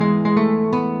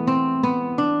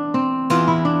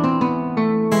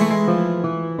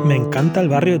encanta el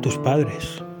barrio de tus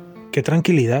padres. ¡Qué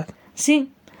tranquilidad! Sí,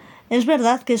 es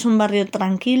verdad que es un barrio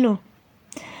tranquilo,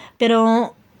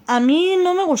 pero a mí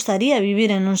no me gustaría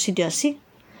vivir en un sitio así.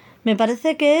 Me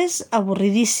parece que es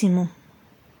aburridísimo.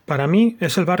 Para mí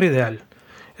es el barrio ideal.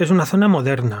 Es una zona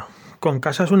moderna, con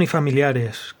casas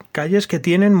unifamiliares, calles que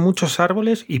tienen muchos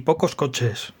árboles y pocos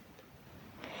coches.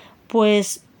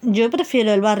 Pues yo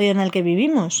prefiero el barrio en el que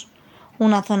vivimos.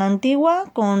 Una zona antigua,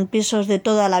 con pisos de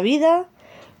toda la vida,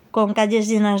 con calles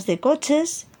llenas de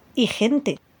coches y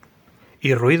gente.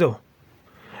 Y ruido.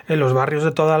 En los barrios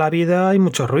de toda la vida hay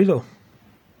mucho ruido.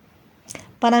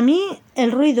 Para mí,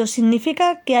 el ruido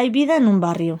significa que hay vida en un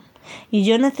barrio. Y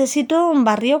yo necesito un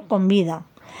barrio con vida.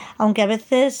 Aunque a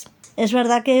veces es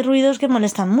verdad que hay ruidos que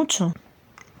molestan mucho.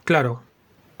 Claro.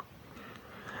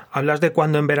 Hablas de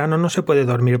cuando en verano no se puede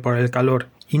dormir por el calor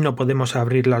y no podemos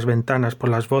abrir las ventanas por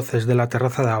las voces de la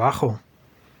terraza de abajo.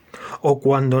 O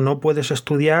cuando no puedes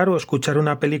estudiar o escuchar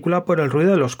una película por el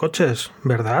ruido de los coches,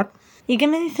 ¿verdad? ¿Y qué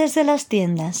me dices de las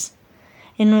tiendas?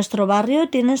 En nuestro barrio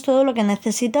tienes todo lo que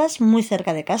necesitas muy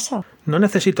cerca de casa. No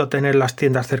necesito tener las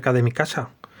tiendas cerca de mi casa.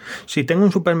 Si tengo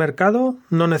un supermercado,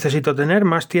 no necesito tener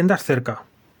más tiendas cerca.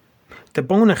 Te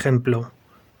pongo un ejemplo.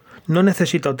 No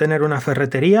necesito tener una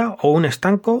ferretería o un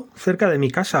estanco cerca de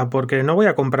mi casa porque no voy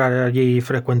a comprar allí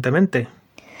frecuentemente.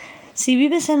 Si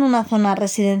vives en una zona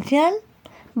residencial,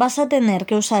 vas a tener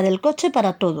que usar el coche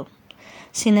para todo.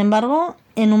 Sin embargo,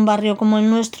 en un barrio como el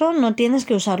nuestro no tienes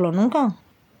que usarlo nunca.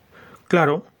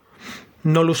 Claro,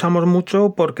 no lo usamos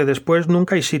mucho porque después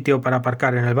nunca hay sitio para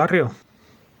aparcar en el barrio.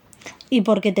 Y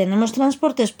porque tenemos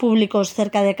transportes públicos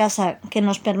cerca de casa que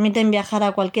nos permiten viajar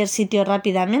a cualquier sitio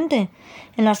rápidamente.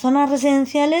 En las zonas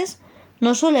residenciales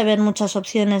no suele haber muchas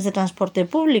opciones de transporte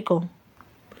público.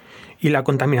 ¿Y la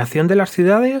contaminación de las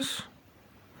ciudades?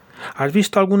 ¿Has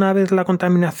visto alguna vez la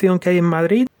contaminación que hay en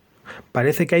Madrid?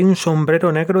 Parece que hay un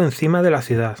sombrero negro encima de la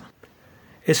ciudad.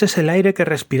 Ese es el aire que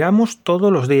respiramos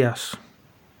todos los días.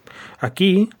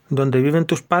 Aquí, donde viven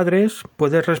tus padres,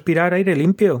 puedes respirar aire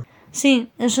limpio. Sí,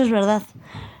 eso es verdad.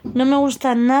 No me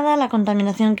gusta nada la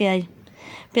contaminación que hay.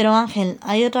 Pero Ángel,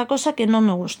 hay otra cosa que no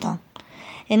me gusta.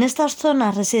 En estas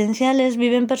zonas residenciales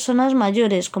viven personas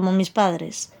mayores como mis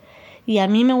padres. Y a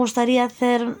mí me gustaría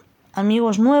hacer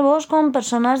amigos nuevos con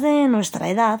personas de nuestra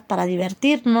edad para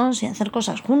divertirnos y hacer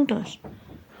cosas juntos.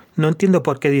 No entiendo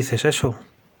por qué dices eso.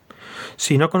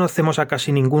 Si no conocemos a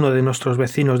casi ninguno de nuestros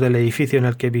vecinos del edificio en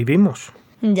el que vivimos.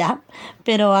 Ya,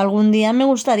 pero algún día me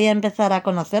gustaría empezar a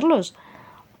conocerlos.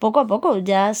 Poco a poco,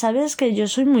 ya sabes que yo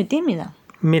soy muy tímida.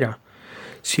 Mira,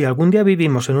 si algún día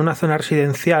vivimos en una zona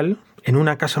residencial, en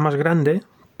una casa más grande,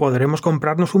 podremos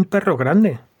comprarnos un perro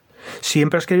grande.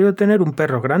 Siempre has querido tener un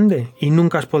perro grande y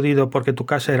nunca has podido porque tu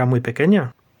casa era muy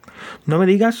pequeña. No me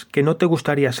digas que no te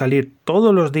gustaría salir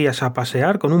todos los días a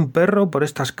pasear con un perro por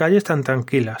estas calles tan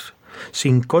tranquilas,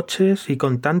 sin coches y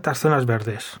con tantas zonas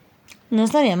verdes. No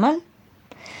estaría mal.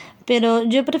 Pero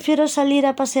yo prefiero salir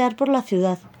a pasear por la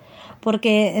ciudad,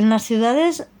 porque en las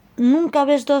ciudades nunca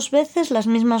ves dos veces las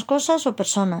mismas cosas o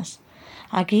personas.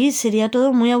 Aquí sería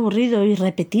todo muy aburrido y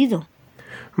repetido.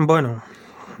 Bueno,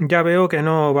 ya veo que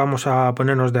no vamos a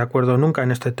ponernos de acuerdo nunca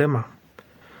en este tema.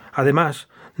 Además,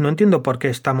 no entiendo por qué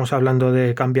estamos hablando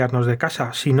de cambiarnos de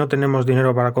casa si no tenemos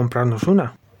dinero para comprarnos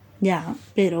una. Ya,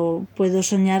 pero puedo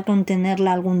soñar con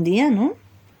tenerla algún día, ¿no?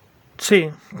 Sí,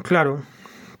 claro.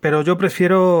 Pero yo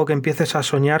prefiero que empieces a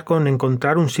soñar con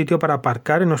encontrar un sitio para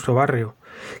aparcar en nuestro barrio,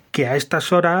 que a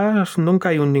estas horas nunca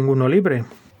hay ninguno libre.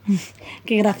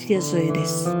 Qué gracioso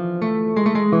eres.